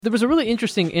There was a really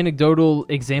interesting anecdotal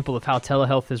example of how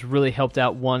telehealth has really helped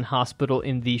out one hospital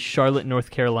in the Charlotte, North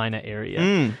Carolina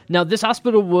area. Now, this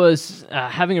hospital was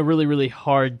having a really, really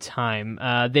hard time.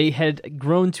 They had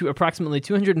grown to approximately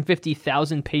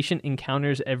 250,000 patient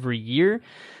encounters every year.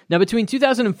 Now, between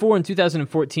 2004 and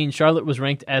 2014, Charlotte was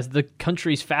ranked as the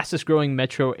country's fastest growing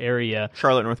metro area.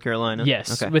 Charlotte, North Carolina.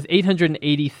 Yes, with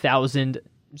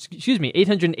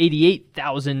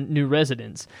 888,000 new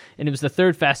residents, and it was the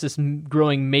third fastest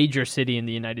growing major city in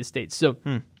the United States. So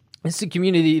this is a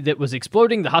community that was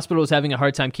exploding. The hospital was having a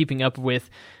hard time keeping up with,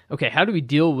 okay, how do we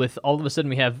deal with all of a sudden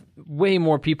we have way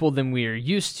more people than we are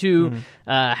used to?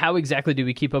 How exactly do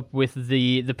we keep up with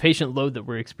the patient load that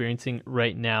we're experiencing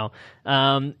right now?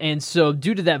 And so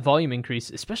due to that volume increase,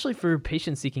 especially for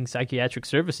patients seeking psychiatric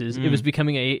services, it was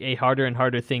becoming a harder and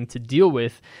harder thing to deal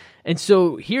with. And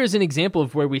so here's an example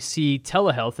of where we see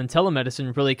telehealth and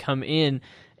telemedicine really come in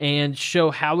and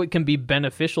show how it can be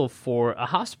beneficial for a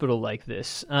hospital like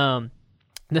this.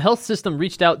 The health system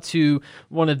reached out to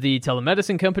one of the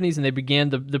telemedicine companies, and they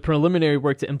began the preliminary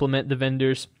work to implement the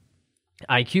vendor's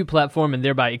IQ platform and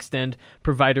thereby extend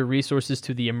provider resources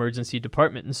to the emergency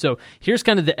department. And so here's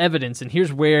kind of the evidence, and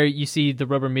here's where you see the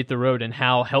rubber meet the road and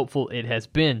how helpful it has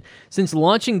been. Since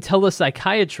launching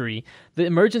telepsychiatry, the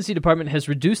emergency department has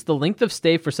reduced the length of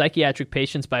stay for psychiatric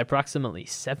patients by approximately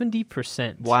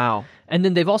 70%. Wow. And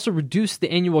then they've also reduced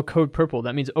the annual code purple,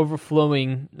 that means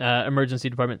overflowing emergency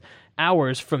department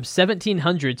hours, from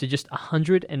 1,700 to just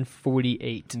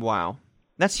 148. Wow.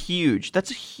 That's huge. That's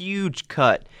a huge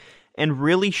cut. And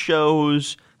really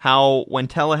shows how when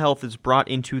telehealth is brought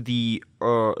into the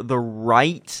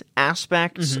right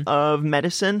aspects of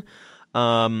medicine,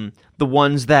 the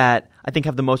ones that I think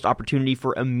have the most opportunity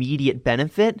for immediate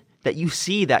benefit, that you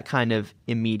see that kind of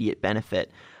immediate benefit.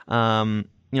 I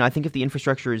think if the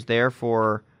infrastructure is there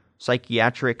for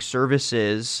psychiatric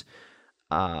services,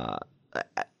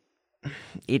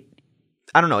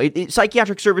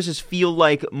 psychiatric services feel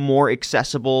like more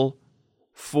accessible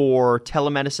for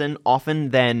telemedicine often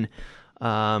than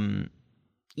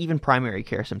even primary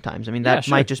care sometimes. I mean, that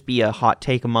might just be a hot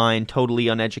take of mine, totally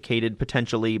uneducated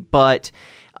potentially, but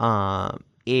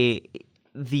the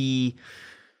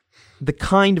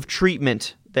kind of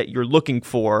treatment that you're looking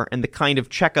for and the kind of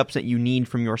checkups that you need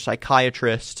from your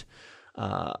psychiatrist,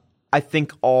 I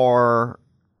think are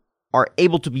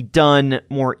able to be done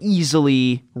more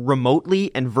easily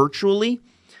remotely and virtually,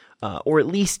 or at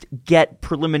least get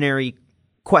preliminary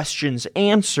questions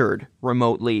answered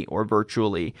remotely or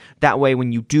virtually. That way,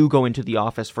 when you do go into the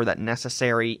office for that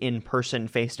necessary in-person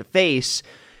face-to-face,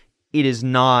 it is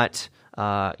not,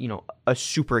 a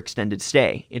super extended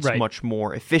stay. It's much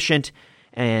more efficient,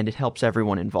 and it helps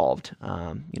everyone involved.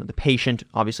 The patient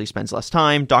obviously spends less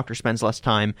time, doctor spends less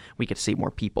time, we get to see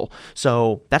more people.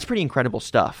 So that's pretty incredible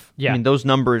stuff. Yeah. I mean, those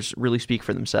numbers really speak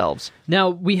for themselves. Now,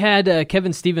 we had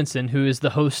Kevin Stevenson, who is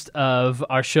the host of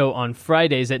our show on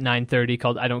Fridays at 9:30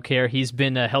 called I Don't Care. He's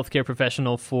been a healthcare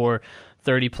professional for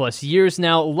 30 plus years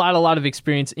now, a lot of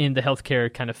experience in the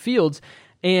healthcare kind of fields.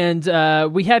 And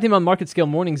we had him on Market Scale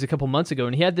Mornings a couple months ago,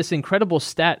 and he had this incredible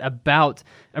stat about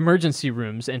emergency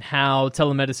rooms and how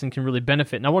telemedicine can really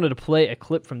benefit. And I wanted to play a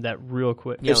clip from that real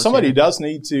quick. If somebody does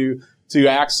need to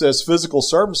access physical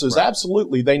services,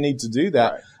 absolutely, they need to do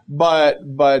that. Right.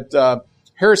 But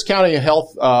Harris County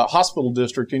Health Hospital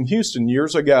District in Houston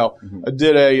years ago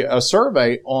did a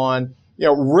survey on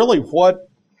really what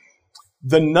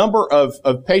the number of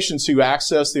patients who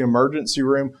access the emergency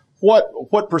room,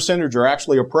 what percentage are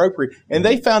actually appropriate, and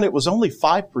they found it was only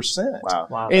 5%.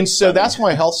 Wow. And so that's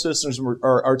why health systems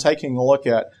are taking a look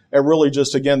at really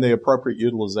just, again, the appropriate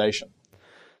utilization.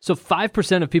 So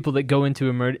 5% of people that go into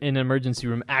an emergency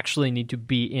room actually need to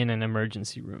be in an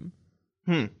emergency room.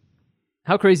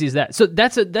 How crazy is that? So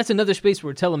that's another space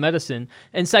where telemedicine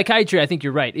and psychiatry, I think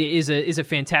you're right, is a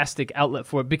fantastic outlet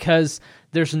for it, because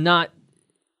there's not.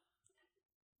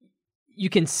 You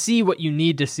can see what you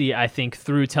need to see, I think,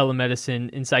 through telemedicine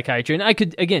in psychiatry. And I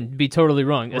could, again, be totally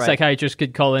wrong. A psychiatrist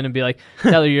could call in and be like,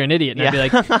 Tyler, you're an idiot. And I'd be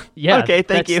like, yeah, okay,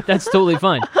 thank you. That's totally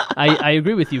fine. I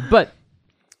agree with you. But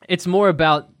it's more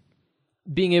about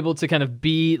being able to kind of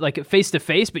be like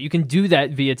face-to-face, but you can do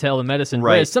that via telemedicine.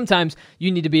 Right. Whereas sometimes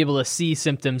you need to be able to see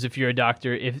symptoms if you're a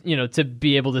doctor, to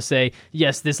be able to say,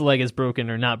 yes, this leg is broken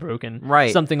or not broken.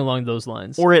 Right. Something along those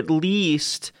lines. Or at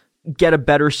least get a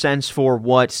better sense for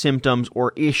what symptoms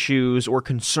or issues or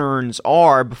concerns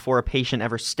are before a patient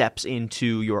ever steps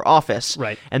into your office.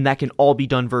 Right. And that can all be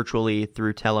done virtually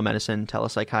through telemedicine,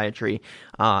 telepsychiatry.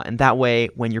 And that way,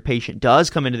 when your patient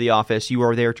does come into the office, you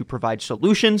are there to provide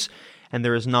solutions, and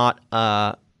there is not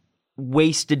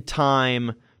wasted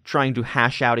time trying to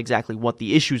hash out exactly what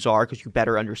the issues are because you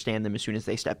better understand them as soon as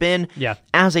they step in. Yeah.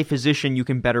 As a physician, you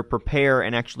can better prepare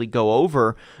and actually go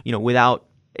over, without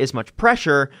as much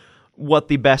pressure, what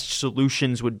the best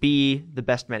solutions would be, the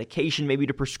best medication maybe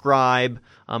to prescribe,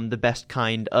 the best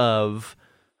kind of,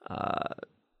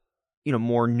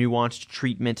 more nuanced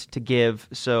treatment to give.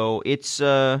 So it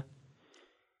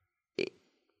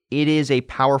is a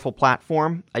powerful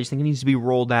platform. I just think it needs to be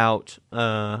rolled out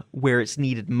where it's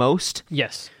needed most.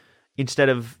 Yes. Instead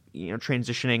of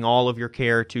transitioning all of your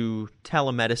care to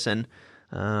telemedicine,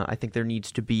 I think there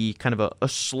needs to be kind of a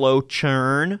slow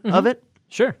churn of it.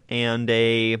 Sure. And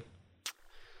a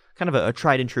kind of a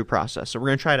tried and true process. So we're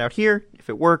going to try it out here. If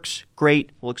it works,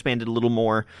 great. We'll expand it a little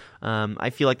more. I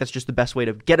feel like that's just the best way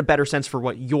to get a better sense for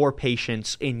what your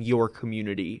patients in your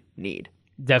community need.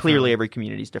 Definitely. Clearly, every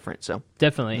community is different. So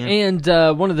definitely. Yeah. And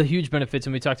one of the huge benefits,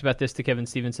 and we talked about this to Kevin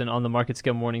Stevenson on the Market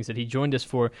Scale Mornings that he joined us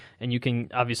for, and you can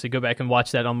obviously go back and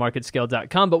watch that on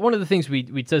marketscale.com. But one of the things we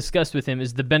discussed with him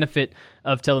is the benefit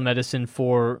of telemedicine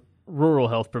for rural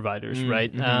health providers,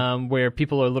 right? Where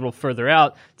people are a little further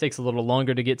out, takes a little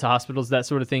longer to get to hospitals, that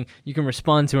sort of thing. You can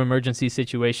respond to emergency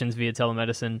situations via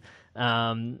telemedicine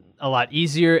a lot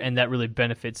easier, and that really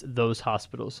benefits those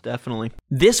hospitals. definitely.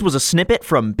 This was a snippet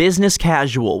from Business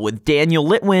Casual with Daniel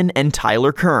Litwin and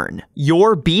Tyler Kern,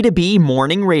 your B2B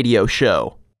morning radio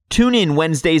show. Tune in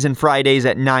Wednesdays and Fridays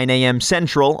at 9 a.m.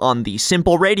 Central on the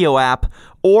Simple Radio app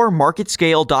or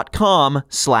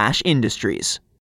marketscale.com/industries.